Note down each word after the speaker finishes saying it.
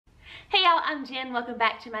Hey y'all, I'm Jen. Welcome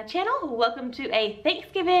back to my channel. Welcome to a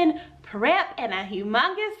Thanksgiving prep and a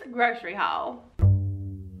humongous grocery haul.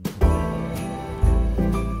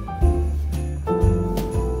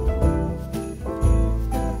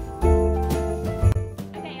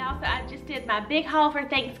 My big haul for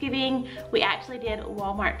Thanksgiving. We actually did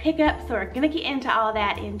Walmart pickup, so we're gonna get into all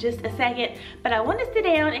that in just a second, but I want to sit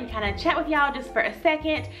down and kind of chat with y'all just for a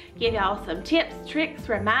second, give y'all some tips, tricks,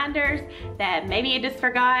 reminders that maybe you just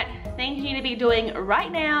forgot, things you need to be doing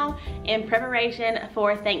right now in preparation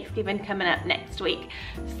for Thanksgiving coming up next week.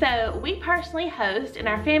 So we personally host in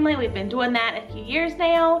our family. We've been doing that a few years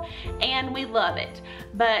now and we love it,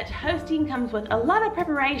 but hosting comes with a lot of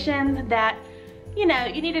preparations that you know,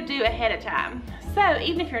 you need to do ahead of time. So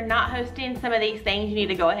even if you're not hosting, some of these things you need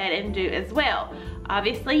to go ahead and do as well.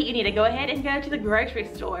 Obviously, you need to go ahead and go to the grocery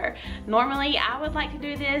store. Normally, I would like to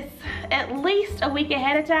do this at least a week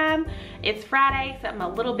ahead of time. It's Friday, so I'm a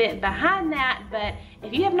little bit behind that, but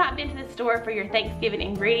if you have not been to the store for your Thanksgiving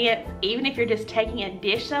ingredients, even if you're just taking a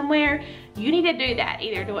dish somewhere, you need to do that.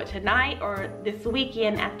 Either do it tonight or this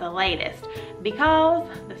weekend at the latest, because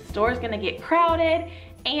the store is gonna get crowded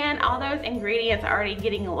and all those ingredients are already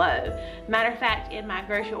getting low. Matter of fact, in my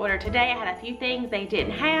grocery order today, I had a few things they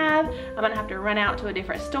didn't have. I'm gonna have to run out to a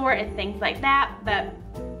different store and things like that. But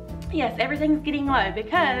yes, everything's getting low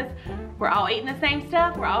because we're all eating the same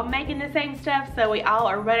stuff, we're all making the same stuff, so we all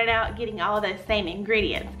are running out getting all those same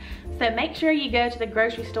ingredients. So make sure you go to the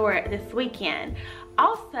grocery store this weekend.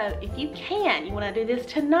 Also, if you can, you want to do this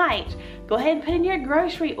tonight, go ahead and put in your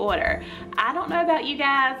grocery order. I don't know about you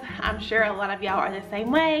guys, I'm sure a lot of y'all are the same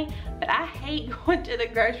way, but I hate going to the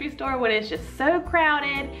grocery store when it's just so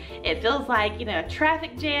crowded. It feels like, you know, a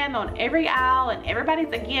traffic jam on every aisle and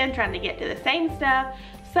everybody's again trying to get to the same stuff.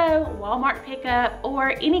 So Walmart pickup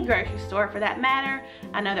or any grocery store for that matter,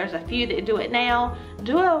 I know there's a few that do it now,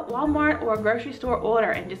 do a Walmart or a grocery store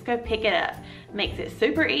order and just go pick it up. Makes it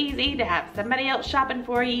super easy to have somebody else shopping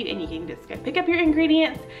for you and you can just go pick up your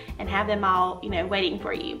ingredients and have them all, you know, waiting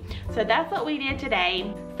for you. So that's what we did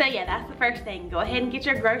today. So yeah, that's the first thing. Go ahead and get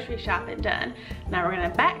your grocery shopping done. Now we're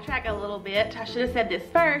gonna backtrack a little bit. I should have said this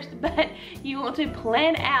first, but you want to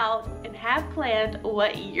plan out and have planned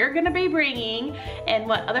what you're gonna be bringing and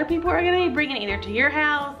what other people are gonna be bringing either to your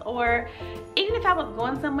house, or even if I was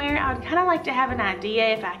going somewhere, I would kind of like to have an idea,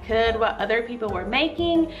 if I could, what other people were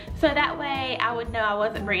making, so that way I would know I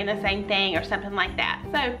wasn't bringing the same thing or something like that.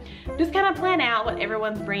 So just kind of plan out what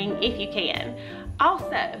everyone's bringing if you can.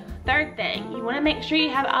 Also, third thing, you want to make sure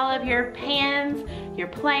you have all of your pans, your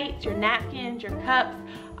plates, your napkins, your cups,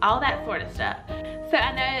 all that sort of stuff. So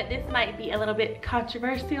I know that this might be a little bit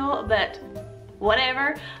controversial, but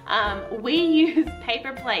whatever. We use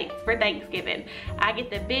paper plates for Thanksgiving. I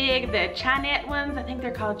get the big, the Chinette ones. I think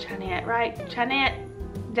they're called Chinette, right? Chinette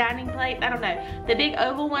dining plates, I don't know. The big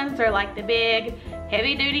oval ones are like the big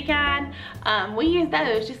heavy duty kind. We use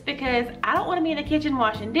those just because I don't want to be in the kitchen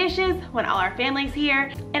washing dishes when all our family's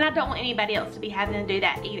here, and I don't want anybody else to be having to do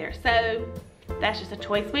that either. So that's just a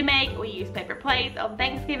choice we make. We use paper plates on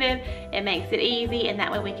Thanksgiving. It makes it easy, and that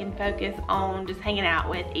way we can focus on just hanging out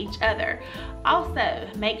with each other. Also,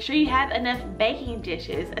 make sure you have enough baking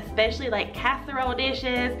dishes, especially like casserole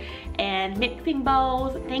dishes and mixing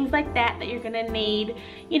bowls, things like that that you're gonna need,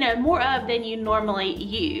 you know, more of than you normally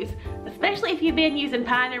use. Especially if you've been using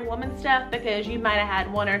Pioneer Woman stuff, because you might have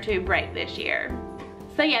had one or two break this year.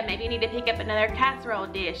 So yeah, maybe you need to pick up another casserole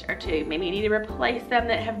dish or two. Maybe you need to replace some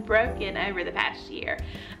that have broken over the past year.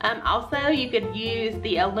 Also, you could use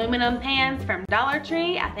the aluminum pans from Dollar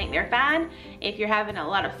Tree. I think they're fine if you're having a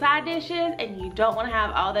lot of side dishes and you don't want to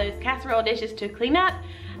have all those casserole dishes to clean up.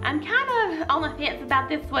 I'm kind of on the fence about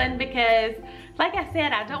this one because, like I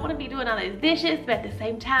said, I don't want to be doing all those dishes, but at the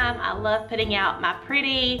same time, I love putting out my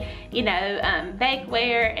pretty, you know,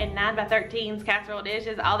 bakeware and 9x13s, casserole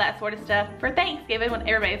dishes, all that sort of stuff for Thanksgiving when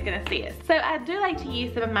everybody's gonna see us. So I do like to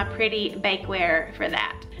use some of my pretty bakeware for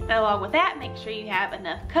that. And along with that, make sure you have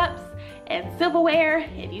enough cups and silverware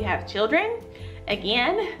if you have children.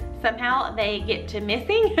 Again, somehow they get to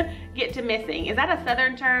missing. Get to missing. Is that a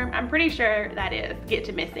southern term? I'm pretty sure that is, get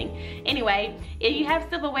to missing. Anyway, if you have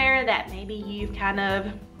silverware that maybe you've kind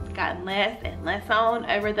of gotten less and less on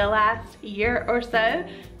over the last year or so,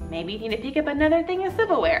 maybe you need to pick up another thing of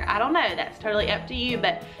silverware. I don't know, that's totally up to you,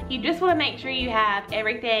 but you just want to make sure you have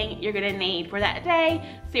everything you're gonna need for that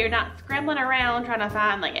day, so you're not scrambling around trying to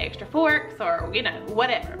find like extra forks or, you know,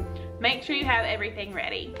 whatever. Make sure you have everything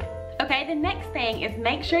ready. Okay, the next thing is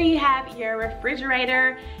make sure you have your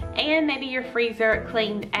refrigerator and maybe your freezer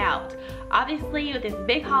cleaned out. Obviously, with this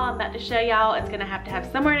big haul I'm about to show y'all, it's gonna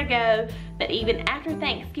have somewhere to go. but even after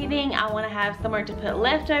Thanksgiving, I want to have somewhere to put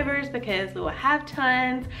leftovers because we will have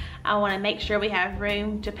tons. I want to make sure we have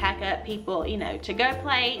room to pack up people, you know, to-go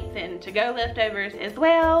plates and to-go leftovers as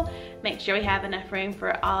well. Make sure we have enough room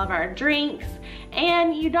for all of our drinks.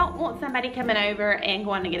 And you don't want somebody coming over and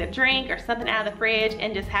going to get a drink or something out of the fridge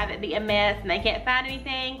and just have it be a mess and they can't find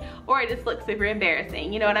anything, or it just looks super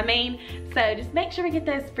embarrassing, you know what I mean? So just make sure we get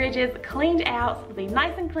those fridges cleaned out so they'll be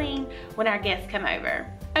nice and clean when our guests come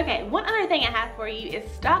over. Okay, one other thing I have for you is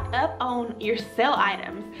stock up on your sale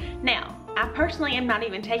items. Now, I personally am not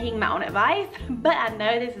even taking my own advice, but I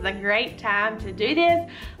know this is a great time to do this,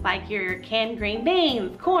 like your canned green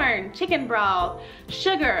beans, corn, chicken broth,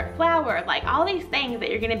 sugar, flour, like all these things that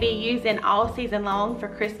you're gonna be using all season long for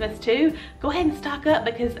Christmas too. Go ahead and stock up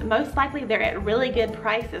because most likely they're at really good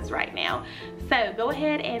prices right now. So go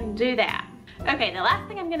ahead and do that. Okay, the last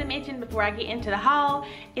thing I'm gonna mention before I get into the haul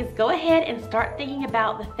is go ahead and start thinking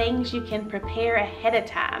about the things you can prepare ahead of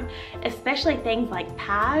time, especially things like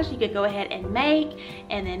pies you could go ahead and make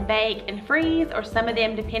and then bake and freeze, or some of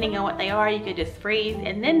them, depending on what they are, you could just freeze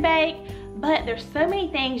and then bake. But there's so many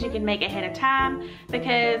things you can make ahead of time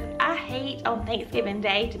because I hate on Thanksgiving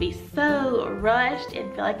Day to be so rushed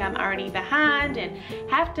and feel like I'm already behind and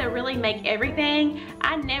have to really make everything.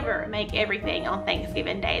 I never make everything on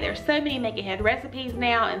Thanksgiving Day. There's so many make ahead recipes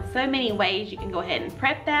now and so many ways you can go ahead and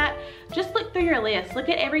prep that. Just look through your list, look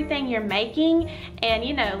at everything you're making and,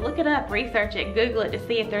 you know, look it up, research it, Google it to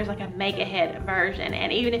see if there's like a make ahead version.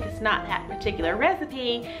 And even if it's not that particular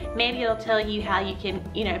recipe, maybe it'll tell you how you can,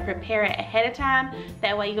 you know, prepare it ahead of time.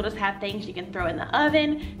 That way you'll just have things you can throw in the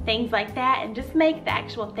oven, things like that, and just make the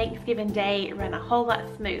actual Thanksgiving Day run a whole lot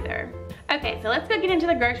smoother. Okay, so let's go get into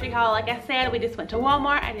the grocery haul. Like I said, we just went to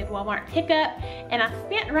Walmart. I did Walmart pickup and I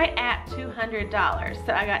spent right at $200.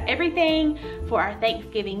 So I got everything for our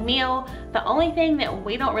Thanksgiving meal. The only thing that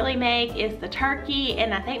we don't really make is the turkey,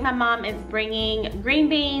 and I think my mom is bringing green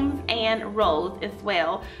beans and rolls as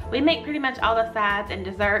well. We make pretty much all the sides and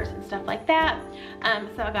desserts and stuff like that.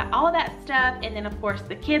 So I got all of that stuff, and then of course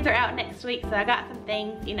the kids are out next week, so I got some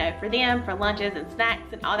things, you know, for them, for lunches and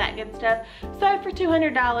snacks and all that good stuff. So for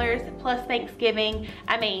 $200 plus Thanksgiving,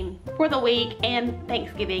 I mean, for the week and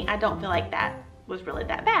Thanksgiving, I don't feel like that was really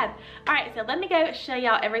that bad. All right, so let me go show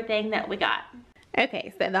y'all everything that we got.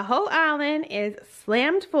 Okay, so the whole island is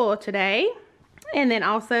slammed full today. And then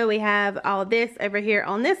also we have all this over here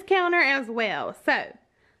on this counter as well. So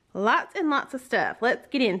lots and lots of stuff. Let's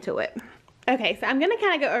get into it. Okay, so I'm gonna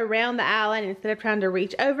kind of go around the island instead of trying to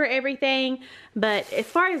reach over everything. But as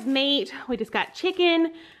far as meat, we just got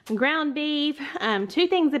chicken, ground beef, 2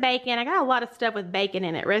 things of bacon. I got a lot of stuff with bacon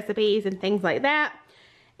in it, recipes and things like that.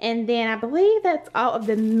 And then I believe that's all of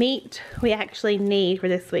the meat we actually need for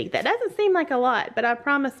this week. That doesn't seem like a lot, but I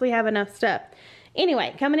promise we have enough stuff.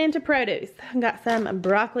 Anyway, coming into produce, got some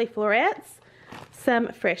broccoli florets, some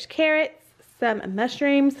fresh carrots, some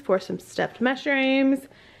mushrooms for some stuffed mushrooms.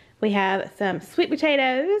 We have some sweet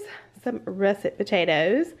potatoes, some russet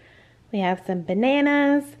potatoes. We have some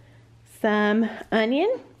bananas, some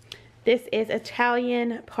onion. This is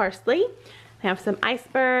Italian parsley. We have some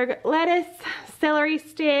iceberg lettuce, celery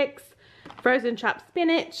sticks, frozen chopped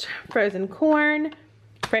spinach, frozen corn,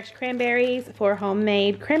 fresh cranberries for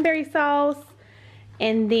homemade cranberry sauce,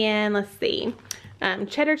 and then let's see,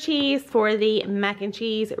 cheddar cheese for the mac and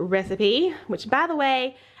cheese recipe, which by the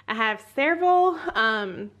way, I have several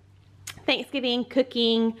Thanksgiving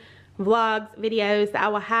cooking vlogs, videos that I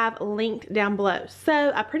will have linked down below.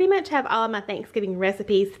 So I pretty much have all of my Thanksgiving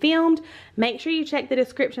recipes filmed. Make sure you check the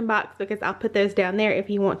description box because I'll put those down there if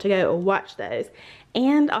you want to go watch those.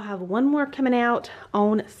 And I'll have one more coming out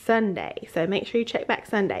on Sunday. So make sure you check back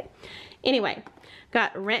Sunday. Anyway,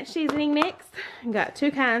 got ranch seasoning mix. Got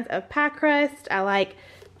 2 kinds of pie crust. I like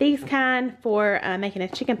these kind for making a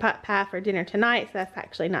chicken pot pie for dinner tonight. So that's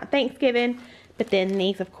actually not Thanksgiving. But then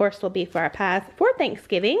these, of course, will be for our pies for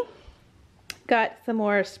Thanksgiving. Got some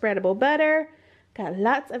more spreadable butter. Got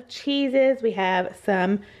lots of cheeses. We have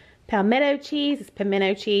some palmetto cheese. It's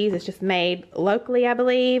pimento cheese. It's just made locally, I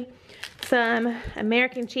believe. Some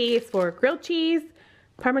American cheese for grilled cheese.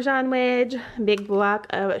 Parmesan wedge. Big block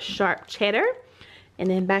of sharp cheddar. And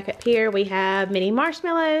then back up here we have mini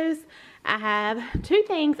marshmallows. I have 2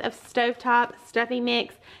 things of stovetop stuffing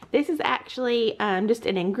mix. This is actually just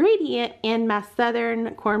an ingredient in my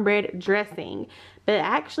southern cornbread dressing. But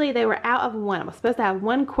actually they were out of one. I was supposed to have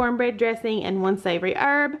 1 cornbread dressing and 1 savory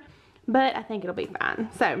herb. But I think it'll be fine.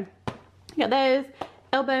 So, got those.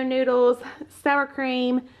 Elbow noodles, sour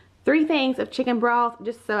cream, 3 things of chicken broth,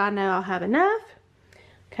 just so I know I'll have enough.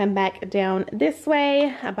 Come back down this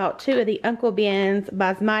way. I bought 2 of the Uncle Ben's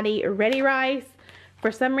basmati ready rice.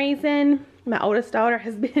 For some reason, My oldest daughter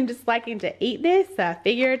has been just liking to eat this, so I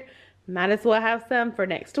figured might as well have some for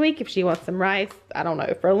next week if she wants some rice, I don't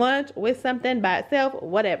know, for lunch with something by itself,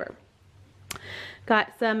 whatever.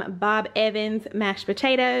 Got some Bob Evans mashed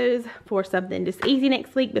potatoes for something just easy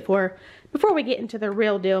next week before we get into the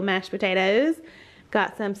real deal mashed potatoes.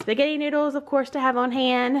 Got some spaghetti noodles, of course, to have on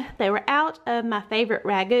hand. They were out of my favorite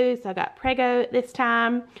ragu, so I got Prego this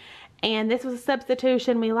time. And this was a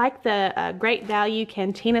substitution. We like the Great Value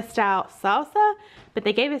Cantina style salsa, but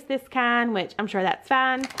they gave us this kind, which I'm sure that's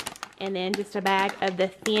fine. And then just a bag of the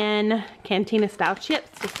thin Cantina style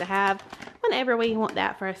chips just to have whenever we want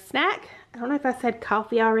that for a snack. I don't know if I said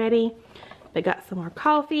coffee already, but got some more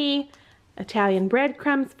coffee, Italian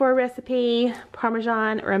breadcrumbs for a recipe,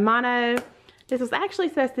 Parmesan Romano. This was actually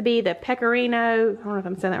supposed to be the Pecorino, I don't know if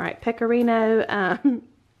I'm saying that right, Pecorino,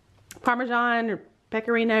 Parmesan or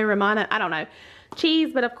Pecorino Romano, I don't know,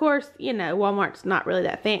 cheese, but of course, you know, Walmart's not really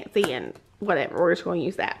that fancy and whatever, we're just going to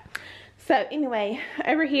use that. So anyway,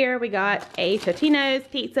 over here we got a Totino's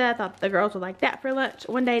pizza. I thought the girls would like that for lunch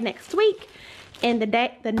one day next week. And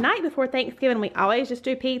the night before Thanksgiving, we always just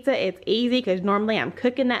do pizza. It's easy because normally I'm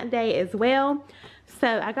cooking that day as well. So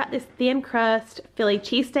I got this thin crust Philly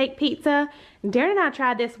cheesesteak pizza. Darren and I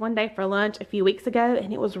tried this one day for lunch a few weeks ago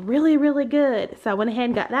and it was really, really good. So I went ahead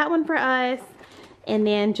and got that one for us. And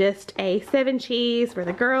then just a 7 cheese for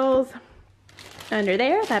the girls under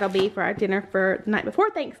there. That'll be for our dinner for the night before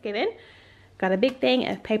Thanksgiving. Got a big thing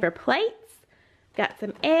of paper plates. Got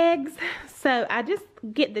some eggs. So I just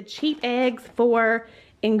get the cheap eggs for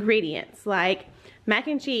ingredients like mac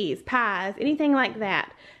and cheese, pies, anything like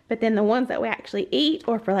that. But then the ones that we actually eat,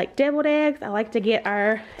 or for like deviled eggs, I like to get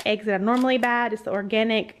our eggs that I normally buy, just the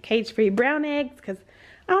organic cage-free brown eggs, because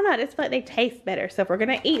I don't know, I just feel like they taste better. So if we're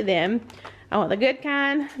gonna eat them, I want the good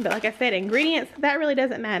kind. But like I said, ingredients, that really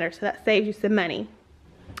doesn't matter, so that saves you some money.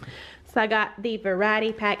 So I got the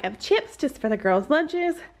variety pack of chips just for the girls'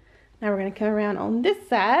 lunches. Now we're gonna come around on this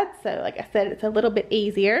side. So like I said, it's a little bit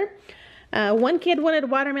easier. One kid wanted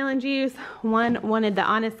watermelon juice. One wanted the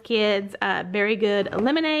Honest Kids Very Good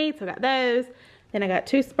lemonade, so I got those. Then I got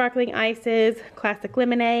 2 sparkling ices, classic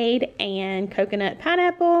lemonade, and coconut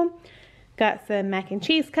pineapple. Got some mac and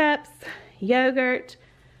cheese cups, yogurt.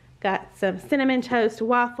 Got some cinnamon toast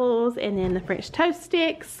waffles, and then the French toast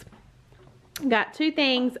sticks. Got 2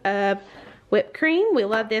 things of whipped cream. We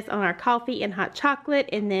love this on our coffee and hot chocolate.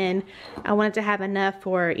 And then I wanted to have enough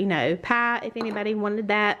for, you know, pie if anybody wanted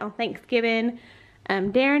that on Thanksgiving.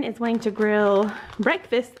 Darren is wanting to grill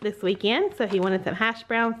breakfast this weekend, so he wanted some hash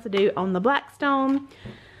browns to do on the Blackstone.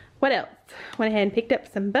 What else? Went ahead and picked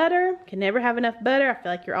up some butter. Can never have enough butter. I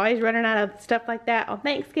feel like you're always running out of stuff like that on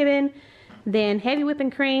Thanksgiving. Then heavy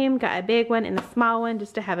whipping cream. Got a big one and a small one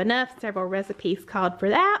just to have enough. Several recipes called for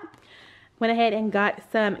that. Went ahead and got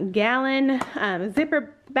some gallon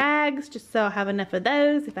zipper bags just so I'll have enough of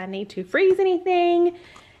those if I need to freeze anything.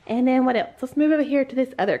 And then what else? Let's move over here to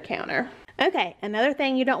this other counter. Okay, another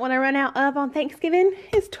thing you don't want to run out of on Thanksgiving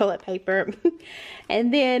is toilet paper.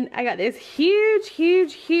 And then I got this huge,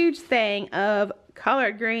 huge, huge thing of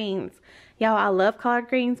collard greens. Y'all, I love collard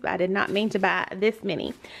greens, but I did not mean to buy this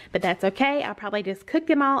many. But that's okay. I'll probably just cook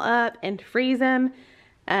them all up and freeze them.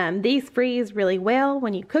 These freeze really well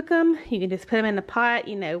when you cook them. You can just put them in the pot,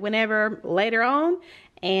 you know, whenever later on,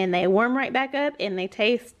 and they warm right back up and they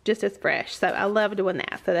taste just as fresh. So I love doing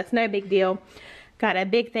that. So that's no big deal. Got a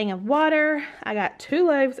big thing of water. I got 2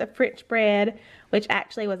 loaves of French bread, which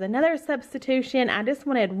actually was another substitution. I just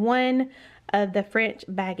wanted one of the French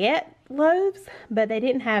baguette loaves, but they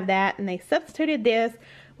didn't have that, and they substituted this,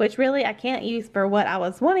 which really I can't use for what I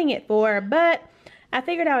was wanting it for, but I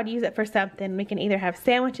figured I would use it for something. We can either have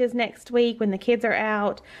sandwiches next week when the kids are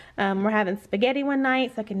out. We're having spaghetti one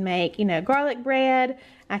night, so I can make, you know, garlic bread.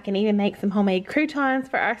 I can even make some homemade croutons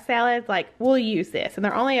for our salads. Like, we'll use this. And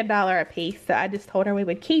they're only $1 a piece, so I just told her we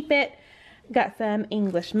would keep it. Got some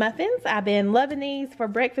English muffins. I've been loving these for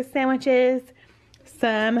breakfast sandwiches.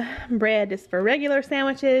 Some bread just for regular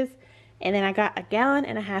sandwiches. And then I got 1.5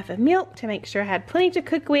 gallons of milk to make sure I had plenty to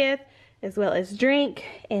cook with, as well as drink,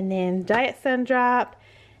 and then Diet Sun Drop,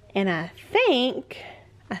 and I think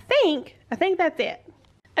that's it.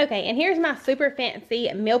 Okay, and here's my super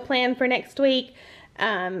fancy meal plan for next week.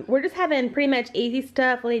 We're just having pretty much easy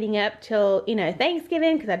stuff leading up till, you know,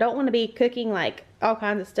 Thanksgiving, because I don't want to be cooking like all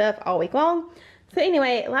kinds of stuff all week long. So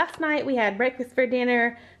anyway, last night we had breakfast for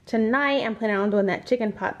dinner. Tonight I'm planning on doing that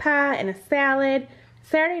chicken pot pie and a salad.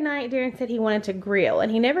 Saturday night, Darren said he wanted to grill,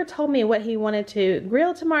 and he never told me what he wanted to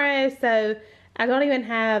grill tomorrow, so I don't even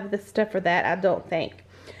have the stuff for that, I don't think.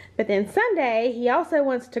 But then Sunday, he also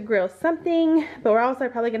wants to grill something, but we're also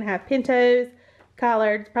probably going to have pintos,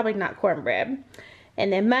 collards, probably not cornbread.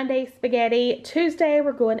 And then Monday, spaghetti. Tuesday,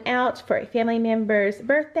 we're going out for a family member's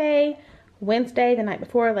birthday. Wednesday, the night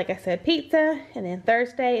before, like I said, pizza. And then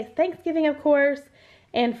Thursday is Thanksgiving, of course.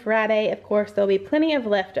 And Friday, of course, there'll be plenty of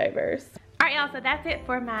leftovers. Alright y'all, so that's it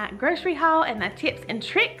for my grocery haul and my tips and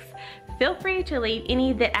tricks. Feel free to leave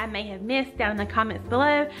any that I may have missed down in the comments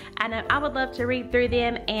below. I know I would love to read through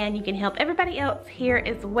them, and you can help everybody else here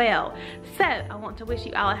as well. So I want to wish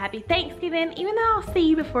you all a happy Thanksgiving, even though I'll see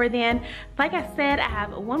you before then. Like I said, I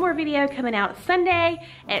have one more video coming out Sunday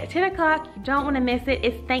at 10 o'clock. You don't want to miss it.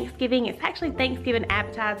 It's Thanksgiving. It's actually Thanksgiving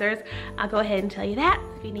appetizers. I'll go ahead and tell you that.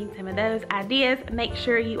 If you need some of those ideas, make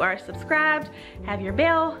sure you are subscribed, have your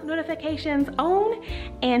bell notifications on,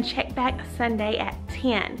 and check back Sunday at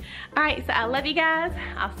 10. Alright, so I love you guys.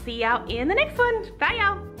 I'll see y'all in the next one. Bye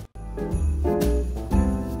y'all.